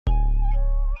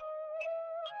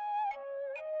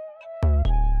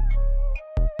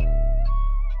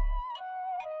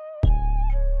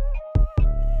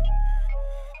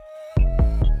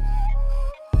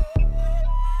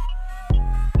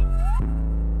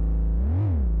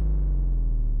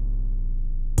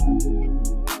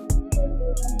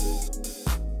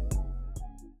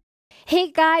Hey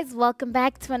guys, welcome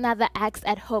back to another Axe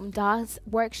at Home dance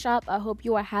workshop. I hope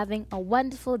you are having a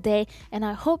wonderful day and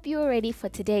I hope you are ready for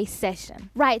today's session.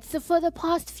 Right, so for the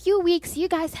past few weeks, you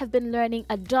guys have been learning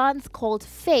a dance called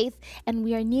Faith and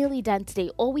we are nearly done today.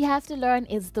 All we have to learn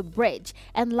is the bridge.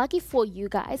 And lucky for you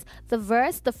guys, the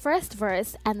first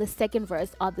verse and the second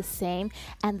verse are the same,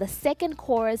 and the second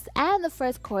chorus and the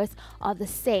first chorus are the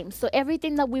same. So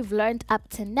everything that we've learned up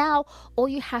to now, all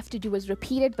you have to do is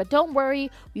repeat it, but don't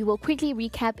worry, we will quickly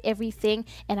recap everything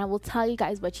and I will tell you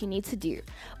guys what you need to do.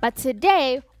 But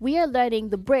today we are learning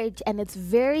the bridge and it's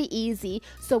very easy,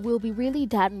 so we'll be really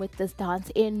done with this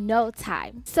dance in no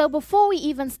time. So before we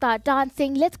even start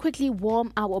dancing, let's quickly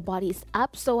warm our bodies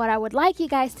up. So what I would like you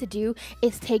guys to do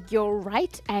is take your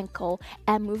right ankle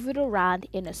and move it around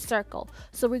in a circle.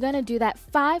 So we're going to do that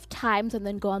 5 times and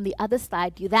then go on the other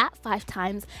side, do that 5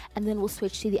 times, and then we'll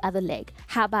switch to the other leg.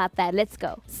 How about that? Let's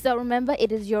go. So remember,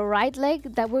 it is your right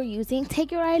leg that we're using.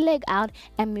 Take your right leg out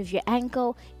and move your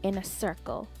ankle in a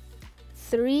circle.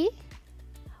 3,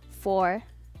 4,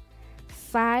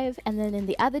 5, and then in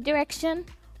the other direction.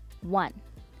 1,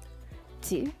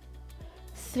 2,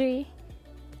 3,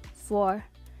 4,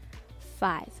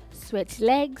 5. Switch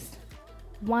legs.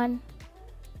 1,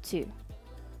 2,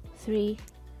 3,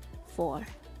 4,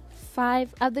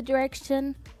 5. Other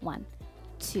direction. 1,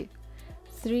 2,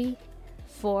 3,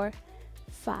 4,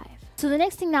 5. So the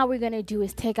next thing now we're going to do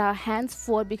is take our hands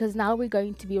forward, because now we're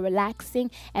going to be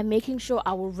relaxing and making sure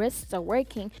our wrists are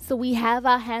working. So we have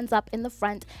our hands up in the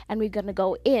front and we're going to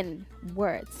go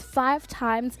inwards 5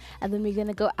 times and then we're going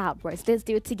to go outwards. Let's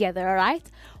do it together, all right?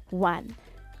 1,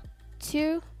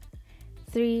 2,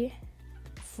 3,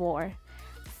 4,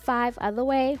 5. Other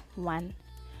way. 1,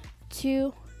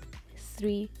 2,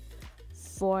 3,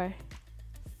 4,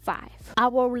 5.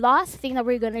 Our last thing that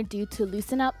we're going to do to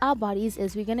loosen up our bodies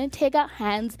is we're going to take our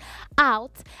hands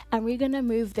out and we're going to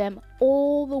move them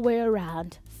all the way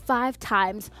around 5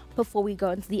 times before we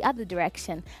go into the other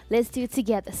direction. Let's do it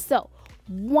together. So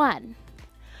 1,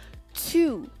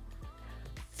 2,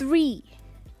 3,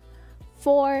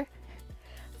 4,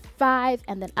 5,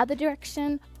 and then other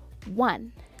direction.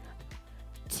 1,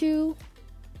 2,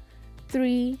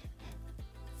 3,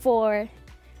 4,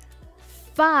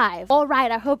 5. All right,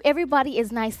 I hope everybody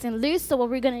is nice and loose. So what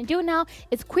we're going to do now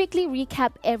is quickly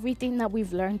recap everything that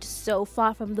we've learned so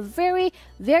far from the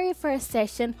very first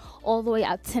session all the way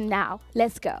up to now.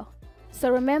 Let's go.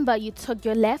 So remember, you took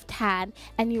your left hand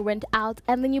and you went out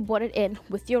and then you brought it in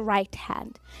with your right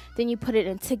hand. Then you put it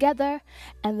in together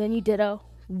and then you did a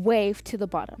wave to the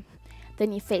bottom.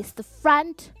 Then you face the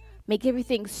front, make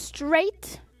everything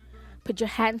straight, put your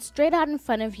hand straight out in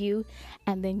front of you,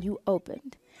 and then you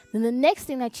opened. Then the next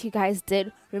thing that you guys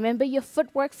did, remember your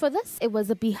footwork for this? It was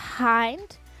a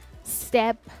behind,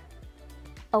 step,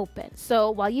 open.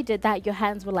 So while you did that, your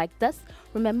hands were like this.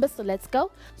 Remember, so let's go.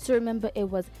 So remember, it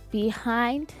was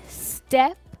behind,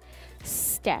 step,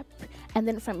 step. And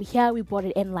then from here, we brought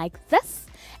it in like this.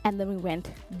 And then we went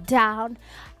down,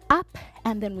 up,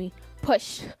 and then we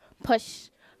push, push,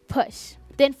 push.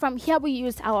 Then from here, we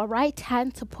used our right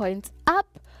hand to point up,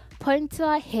 point to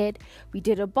our head. We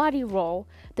did a body roll.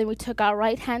 Then we took our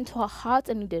right hand to our heart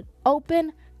and we did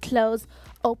open, close,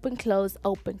 open, close,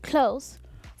 open, close.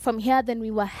 From here, then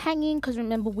we were hanging, because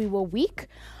remember, we were weak.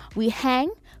 We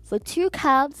hang for 2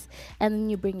 counts and then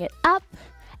you bring it up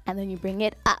and then you bring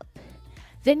it up.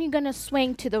 Then you're going to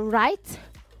swing to the right,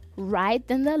 right,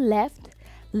 then the left,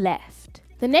 left.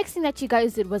 The next thing that you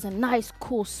guys did was a nice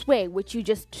cool sway, which you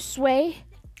just sway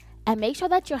and make sure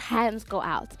that your hands go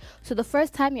out. So the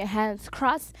first time your hands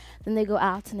cross, then they go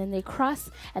out, and then they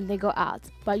cross and they go out.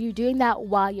 But you're doing that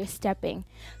while you're stepping.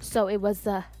 So it was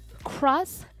a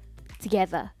cross,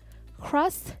 together,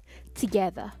 cross,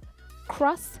 together,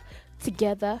 cross,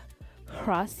 together,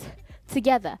 cross,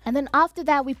 together. And then after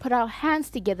that, we put our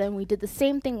hands together and we did the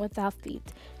same thing with our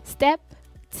feet. Step,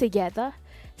 together,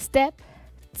 step,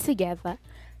 together,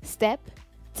 step,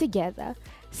 together,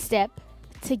 step,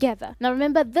 together. Now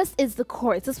remember, this is the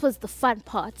chorus. This was the fun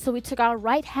part. So we took our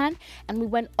right hand and we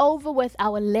went over with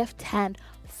our left hand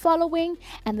following,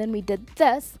 and then we did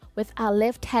this with our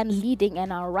left hand leading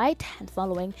and our right hand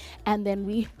following, and then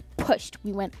we pushed.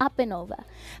 We went up and over.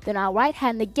 Then our right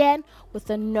hand again with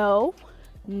a no,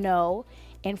 no,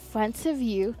 in front of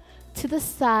you, to the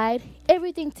side,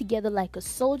 everything together like a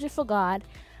soldier for God.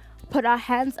 Put our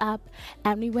hands up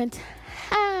and we went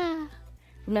ah.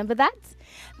 Remember that?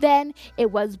 Then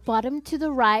it was bottom to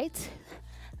the right,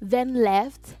 then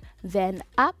left, then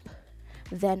up,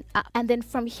 then up. And then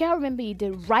from here, remember, you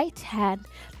did right hand,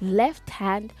 left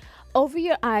hand over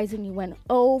your eyes and you went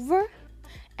over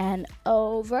and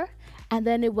over and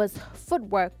then it was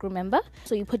footwork, remember?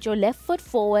 So you put your left foot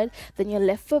forward, then your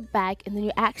left foot back, and then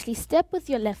you actually step with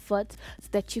your left foot so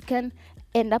that you can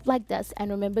end up like this.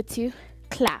 And remember to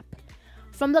clap.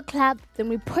 From the clap, then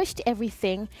we pushed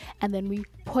everything, and then we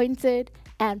pointed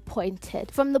and pointed.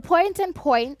 From the point and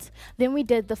point, then we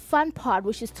did the fun part,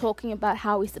 which is talking about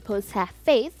how we're supposed to have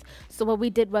faith. So what we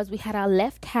did was we had our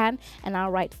left hand and our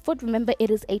right foot. Remember,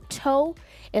 it is a toe.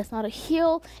 It's not a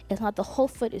heel. It's not the whole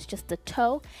foot. It's just the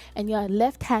toe. And your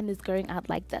left hand is going out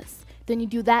like this. Then you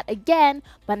do that again,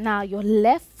 but now your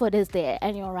left foot is there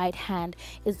and your right hand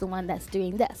is the one that's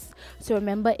doing this. So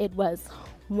remember, it was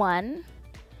 1,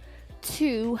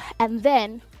 2, and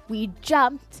then we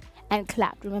jumped and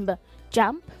clapped. Remember,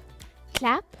 jump,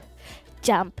 clap,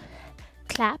 jump,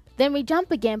 clap. Then we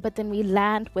jump again, but then we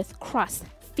land with cross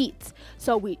feet.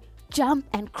 So we jump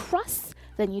and cross,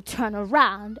 then you turn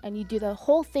around and you do the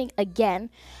whole thing again.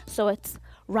 So it's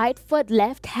right foot,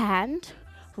 left hand,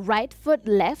 right foot,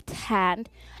 left hand.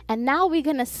 And now we're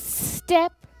gonna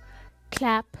step,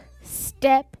 clap,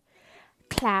 step,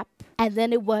 clap, and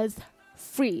then it was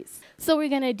freeze. So we're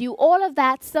gonna do all of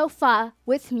that so far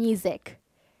with music.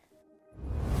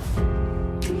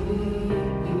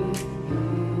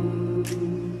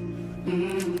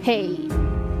 Hey.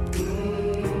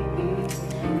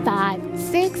 5,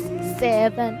 6,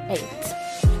 7, 8.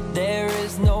 There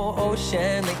is no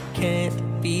ocean that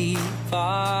can't be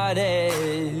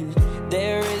parted.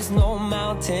 There is no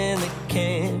mountain that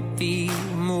can't be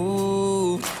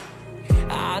moved.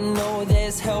 I know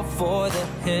there's help for the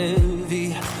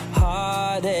heavy-hearted.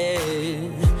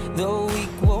 The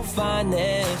weak will find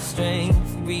their strength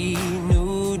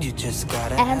renewed. You just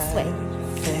gotta have faith.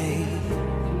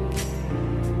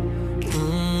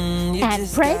 And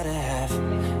pray.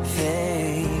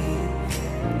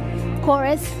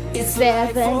 Chorus,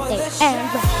 7, 8,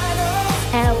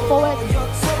 and forward,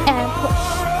 and push.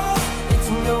 It's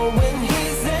knowing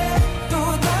he's there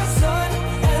through the sun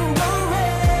and the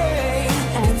rain.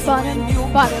 And bottom,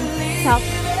 bottom, top,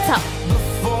 top.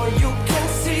 Before you can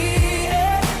see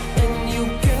it, and you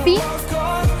can Feet. walk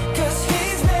on, 'cause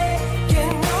he's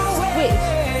making a way. Switch,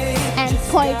 and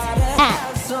point, and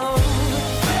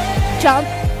jump,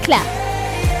 clap.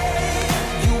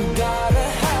 You gotta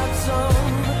have some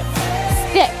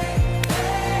Step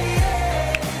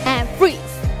and freeze.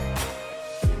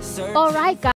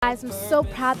 Alright guys, I'm so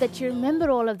proud that you remembered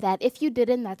all of that. If you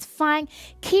didn't, that's fine.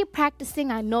 Keep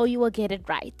practicing. I know you will get it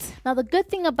right. Now the good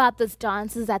thing about this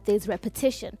dance is that there's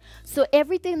repetition. So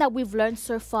everything that we've learned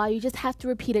so far, you just have to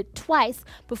repeat it twice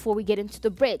before we get into the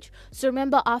bridge. So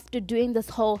remember, after doing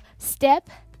this whole step,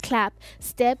 clap,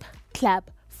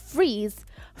 freeze,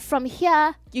 from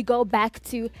here you go back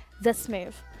to this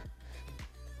move.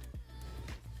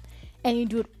 And you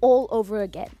do it all over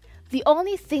again. The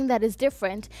only thing that is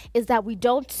different is that we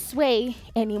don't sway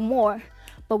anymore,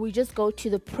 but we just go to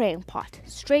the praying part,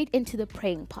 straight into the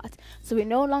praying part. So we're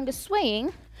no longer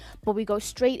swaying, but we go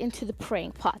straight into the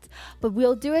praying part. But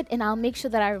we'll do it, and I'll make sure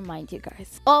that I remind you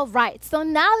guys. All right, so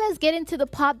now let's get into the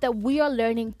part that we are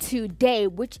learning today,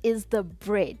 which is the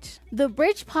bridge. The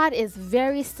bridge part is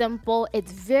very simple.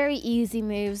 It's very easy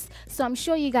moves. So I'm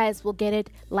sure you guys will get it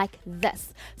like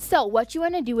this. So what you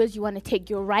want to do is you want to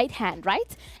take your right hand,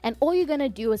 right? And all you're going to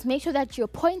do is make sure that you're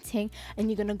pointing, and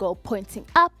you're going to go pointing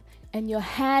up, and your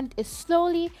hand is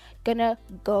slowly going to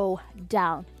go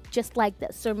down. Just like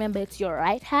this. So remember, it's your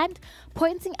right hand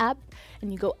pointing up,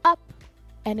 and you go up,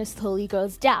 and it slowly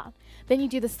goes down. Then you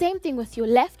do the same thing with your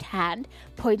left hand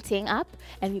pointing up,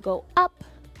 and you go up,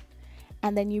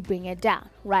 and then you bring it down,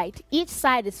 right? Each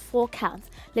side is 4 counts.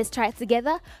 Let's try it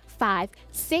together. 5,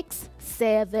 6,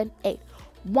 7, 8.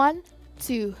 1,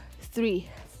 2, 3,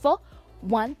 4.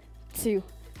 1, 2,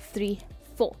 3,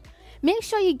 4. Make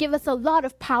sure you give us a lot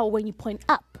of power when you point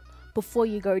up before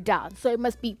you go down. So it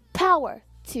must be power,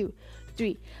 2,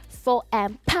 3, 4,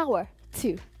 and power,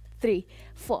 2, 3,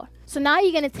 4. So now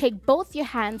you're going to take both your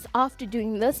hands after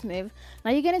doing this move.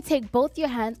 Now you're going to take both your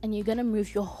hands, and you're going to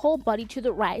move your whole body to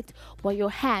the right while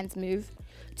your hands move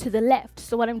to the left.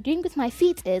 So what I'm doing with my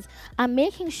feet is I'm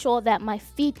making sure that my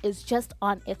feet is just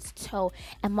on its toe,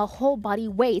 and my whole body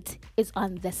weight is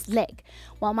on this leg.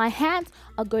 While my hands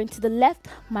are going to the left,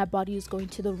 my body is going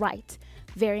to the right.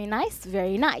 Very nice,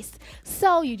 very nice.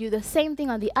 So you do the same thing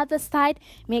on the other side.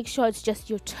 Make sure it's just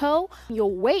your toe.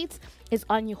 Your weight is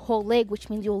on your whole leg, which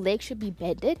means your leg should be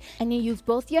bended, and you use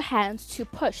both your hands to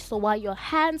push. So while your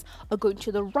hands are going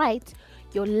to the right,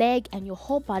 your leg and your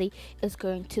whole body is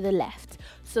going to the left.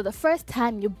 So the first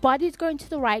time your body is going to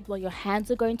the right while your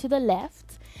hands are going to the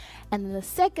left, and then the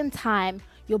second time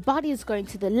your body is going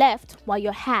to the left while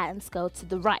your hands go to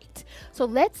the right. So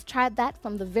let's try that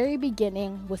from the very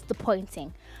beginning with the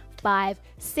pointing. 5,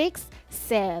 6,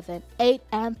 7, 8,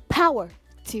 and power.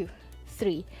 2,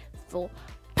 3, 4.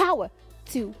 Power.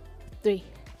 2, 3,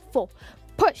 4.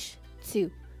 Push.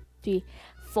 2, 3,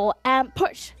 4, and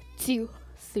push. 2,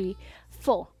 3,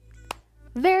 4.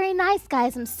 Very nice,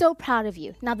 guys. I'm so proud of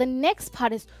you. Now the next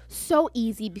part is so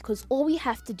easy because all we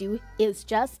have to do is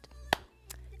just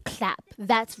clap.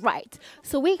 That's right.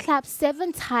 So we clap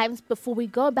 7 times before we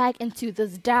go back into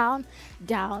this down,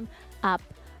 down, up,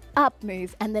 up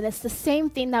move. And then it's the same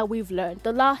thing that we've learned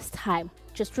the last time,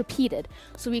 just repeated.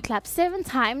 So we clap 7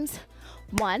 times.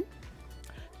 1,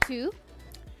 2,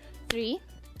 3,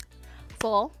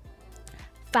 4,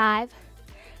 5,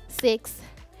 6,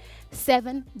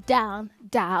 7, down,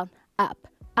 down, up,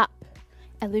 up.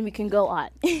 And then we can go on.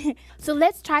 So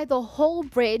let's try the whole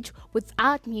bridge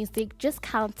without music, just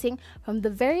counting from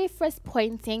the very first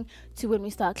pointing to when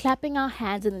we start clapping our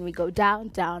hands, and then we go down,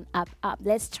 down, up, up.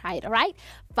 Let's try it, all right?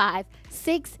 5,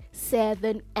 6,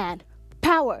 7, and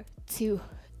power. 2,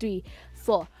 3,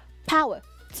 4. Power.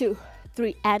 2,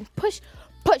 3, and push,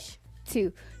 push.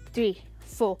 2, 3,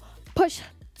 4. Push.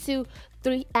 2,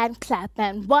 3, and clap.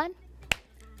 And 1,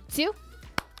 2,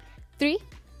 3,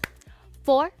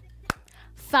 4,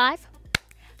 5,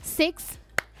 6,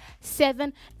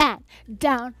 7, and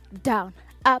down, down,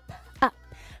 up, up.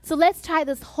 So let's try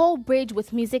this whole bridge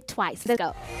with music twice. Let's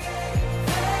go.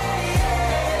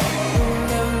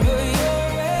 Remember your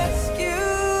rescue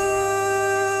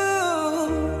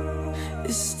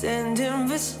is standing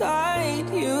beside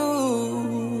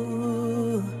you.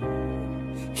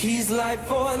 He's light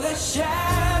for the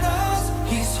shadows.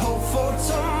 He's hope for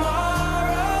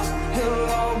tomorrow. He'll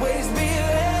always be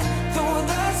there through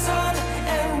the sun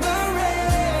and the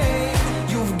rain.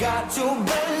 You've got to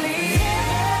believe.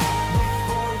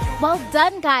 Well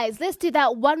done, guys. Let's do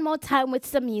that one more time with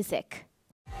some music.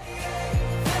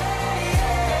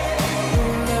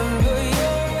 Remember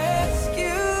your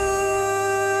rescue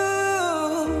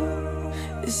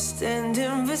is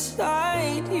standing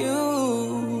beside you.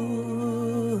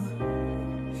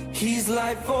 He's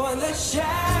light for the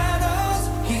shadows.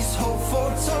 He's hope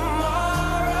for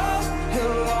tomorrow.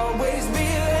 He'll always be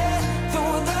there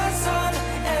through the sun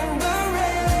and the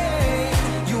rain.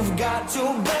 You've got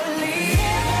to believe.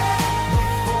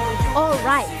 All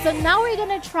right, so now we're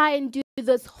going to try and do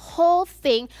this whole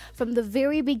thing from the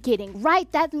very beginning,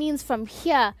 right? That means from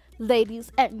here,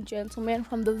 ladies and gentlemen,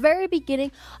 from the very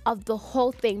beginning of the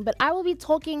whole thing. But I will be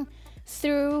talking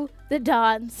through the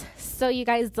dance so you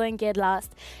guys don't get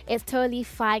lost. It's totally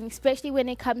fine, especially when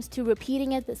it comes to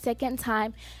repeating it the second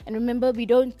time. And remember, we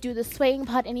don't do the swaying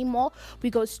part anymore.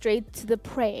 We go straight to the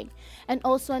praying. And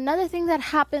also another thing that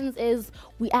happens is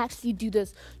we actually do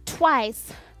this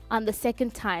twice on the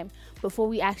second time before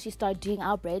we actually start doing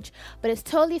our bridge. But it's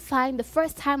totally fine. The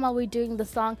first time while we're doing the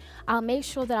song, I'll make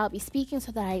sure that I'll be speaking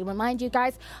so that I remind you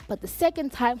guys. But the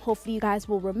second time, hopefully you guys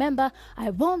will remember. I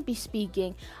won't be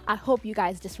speaking. I hope you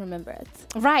guys just remember it.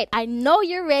 Right, I know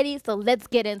you're ready, so let's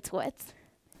get into it.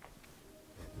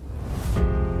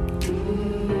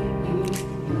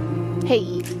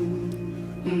 Hey.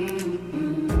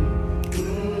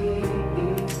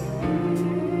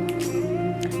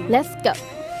 Let's go.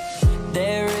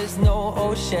 There is no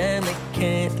ocean that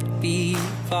can't be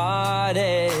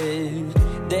parted.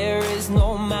 There is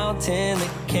no mountain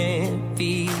that can't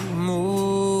be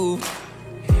moved.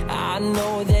 I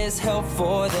know there's help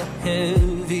for the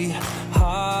heavy-hearted.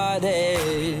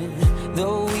 The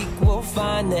weak will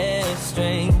find their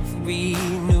strength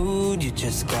renewed. You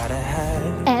just gotta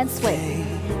have and sway.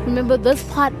 Remember, this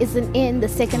part isn't in the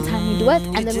second time we do it,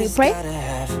 and then we pray.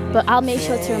 But I'll make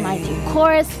sure to remind you.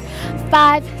 Chorus,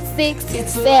 5, 6,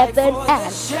 7,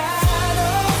 and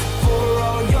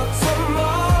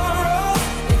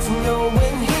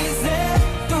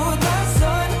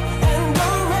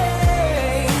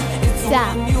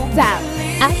down, down,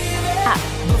 up, up.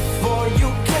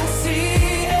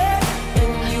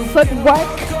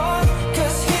 Footwork.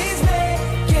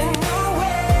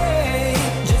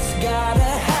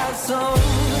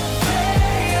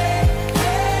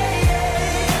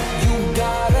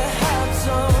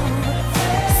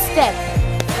 Step.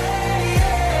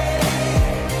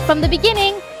 From the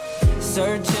beginning.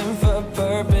 Searching for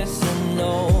purpose and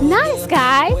no. Nice,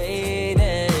 guys.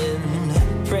 Waiting,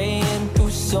 praying through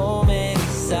so many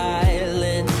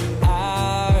silent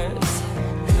hours,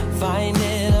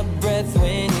 finding a breath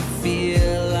when you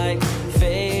feel like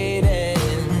fading,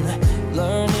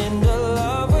 learning to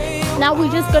love where you now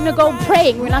we're just gonna go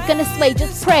praying. We're not gonna sway,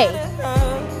 just pray.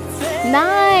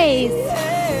 Nice.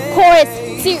 Chorus,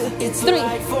 2, 3,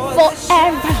 4,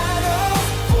 and run.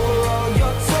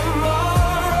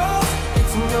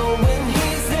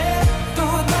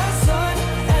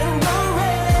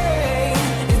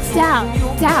 Down,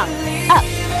 down, up,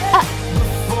 up.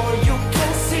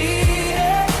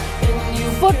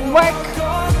 Footwork.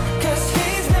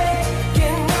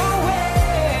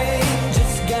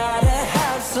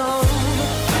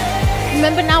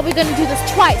 Remember, now we're gonna do this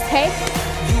twice, okay?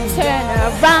 Turn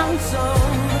around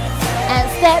and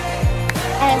step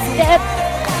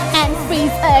and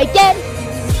freeze again.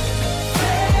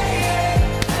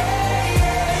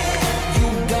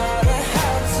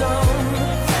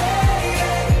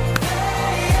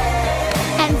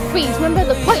 And freeze. Remember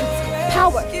the point.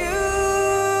 Power.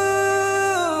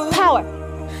 Power.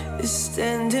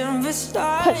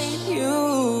 Push.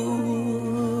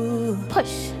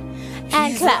 Push.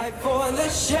 And clap.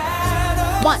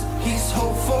 1, 2,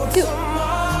 3,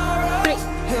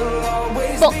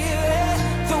 4,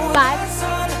 5,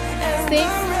 6,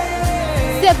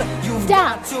 7.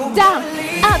 Down, down,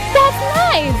 up. That's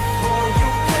nice.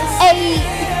 8.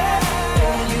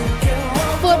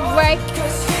 Footwork.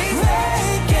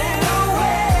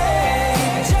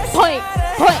 Point,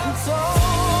 point.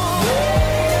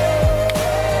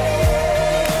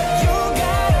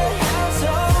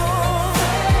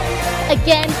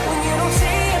 Again.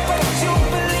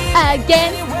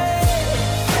 Again.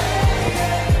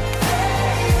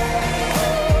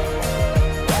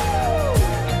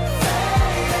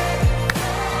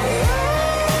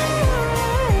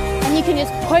 And you can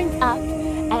just point up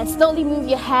and slowly move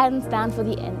your hands down for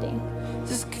the ending.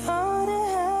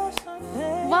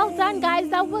 Well done, guys.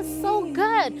 That was so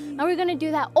good. Now we're going to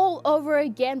do that all over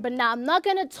again. But now I'm not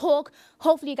going to talk.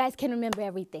 Hopefully you guys can remember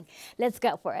everything. Let's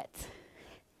go for it.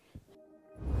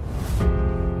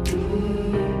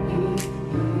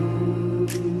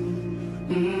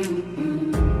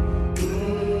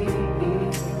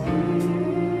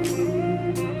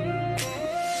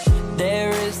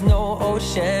 There is no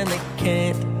ocean that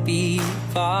can't be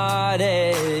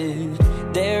parted.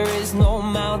 There is no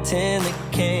mountain that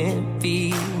can't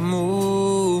be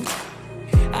moved.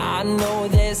 I know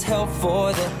there's help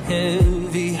for the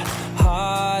heavy-hearted.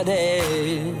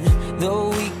 The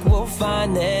weak will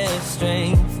find their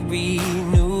strength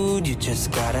renewed. You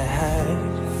just gotta have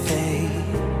faith.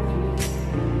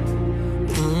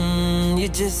 You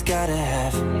just gotta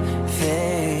have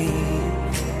faith.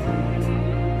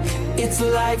 It's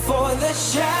light for the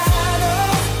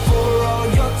shadow, for all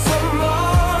your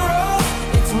tomorrows.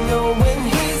 It's knowing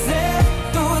he's there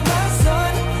through the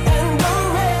sun and the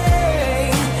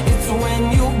rain. It's when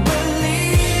you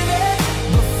believe it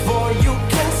before you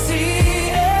can see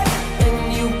it, and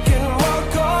you can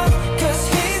walk on, 'cause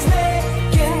he's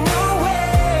making a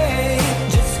way.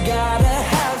 Just gotta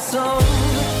have some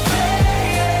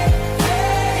faith.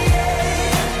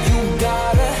 You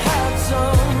gotta have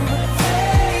some.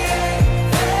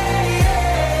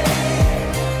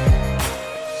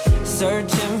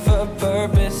 Searching for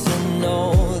purpose and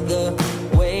know the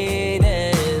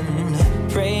waiting,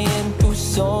 praying through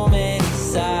so many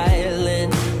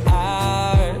silent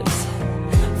hours,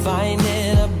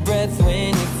 finding a breath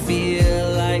when you feel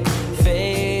like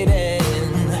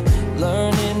fading,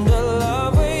 learning to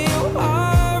love where you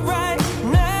are right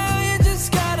now. You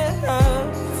just gotta have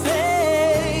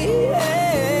faith.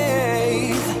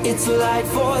 It's light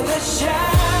for the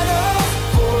shadow,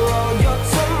 for all your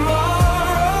tomorrows.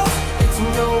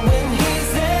 Knowing he's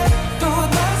there through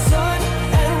the sun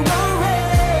and the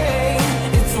rain.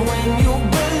 It's when you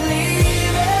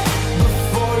believe it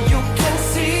before you can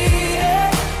see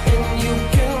it, and you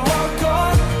can walk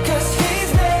on, 'cause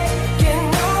he's making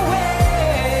a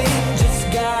way. Just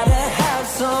gotta have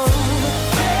some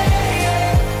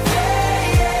faith.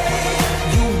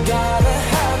 You gotta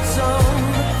have some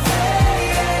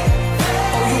faith.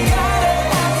 Oh, you gotta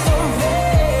have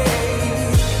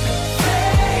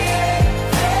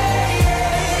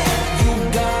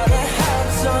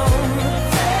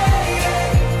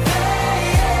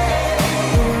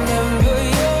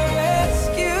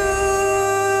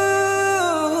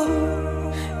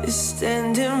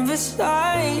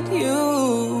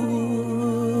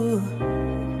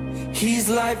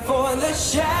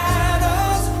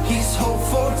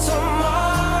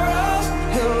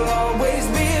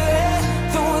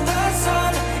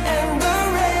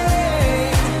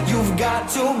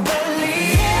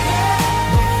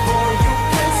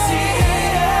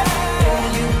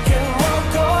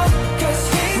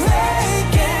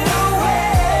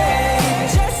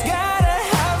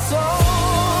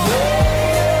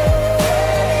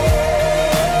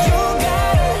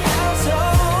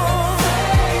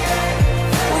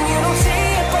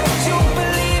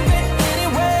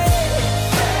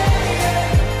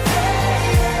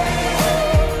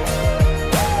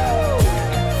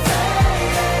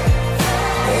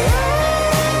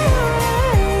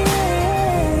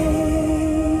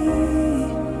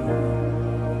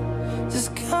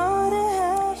Just gotta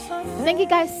have some faith. Thank you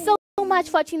guys so much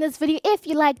for watching this video. If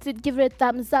you liked it, give it a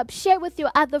thumbs up, share with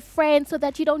your other friends so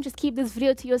that you don't just keep this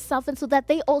video to yourself and so that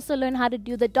they also learn how to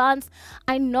do the dance.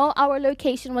 I know our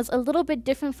location was a little bit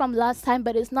different from last time,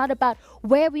 but it's not about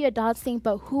where we are dancing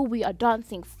but who we are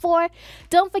dancing for.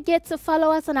 Don't forget to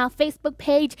follow us on our Facebook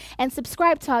page and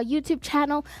subscribe to our YouTube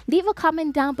channel. Leave a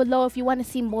comment down below if you want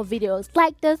to see more videos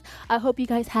like this. I hope you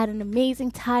guys had an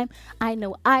amazing time. I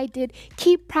know I did.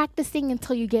 Keep practicing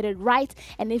until you get it right,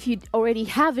 and if you already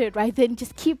have it right, then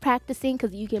just keep practicing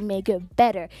because you can make it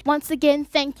better. Once again,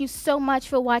 thank you so much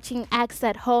for watching Axe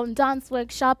at Home Dance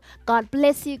Workshop. God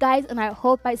bless you guys, and I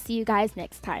hope I see you guys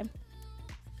next time.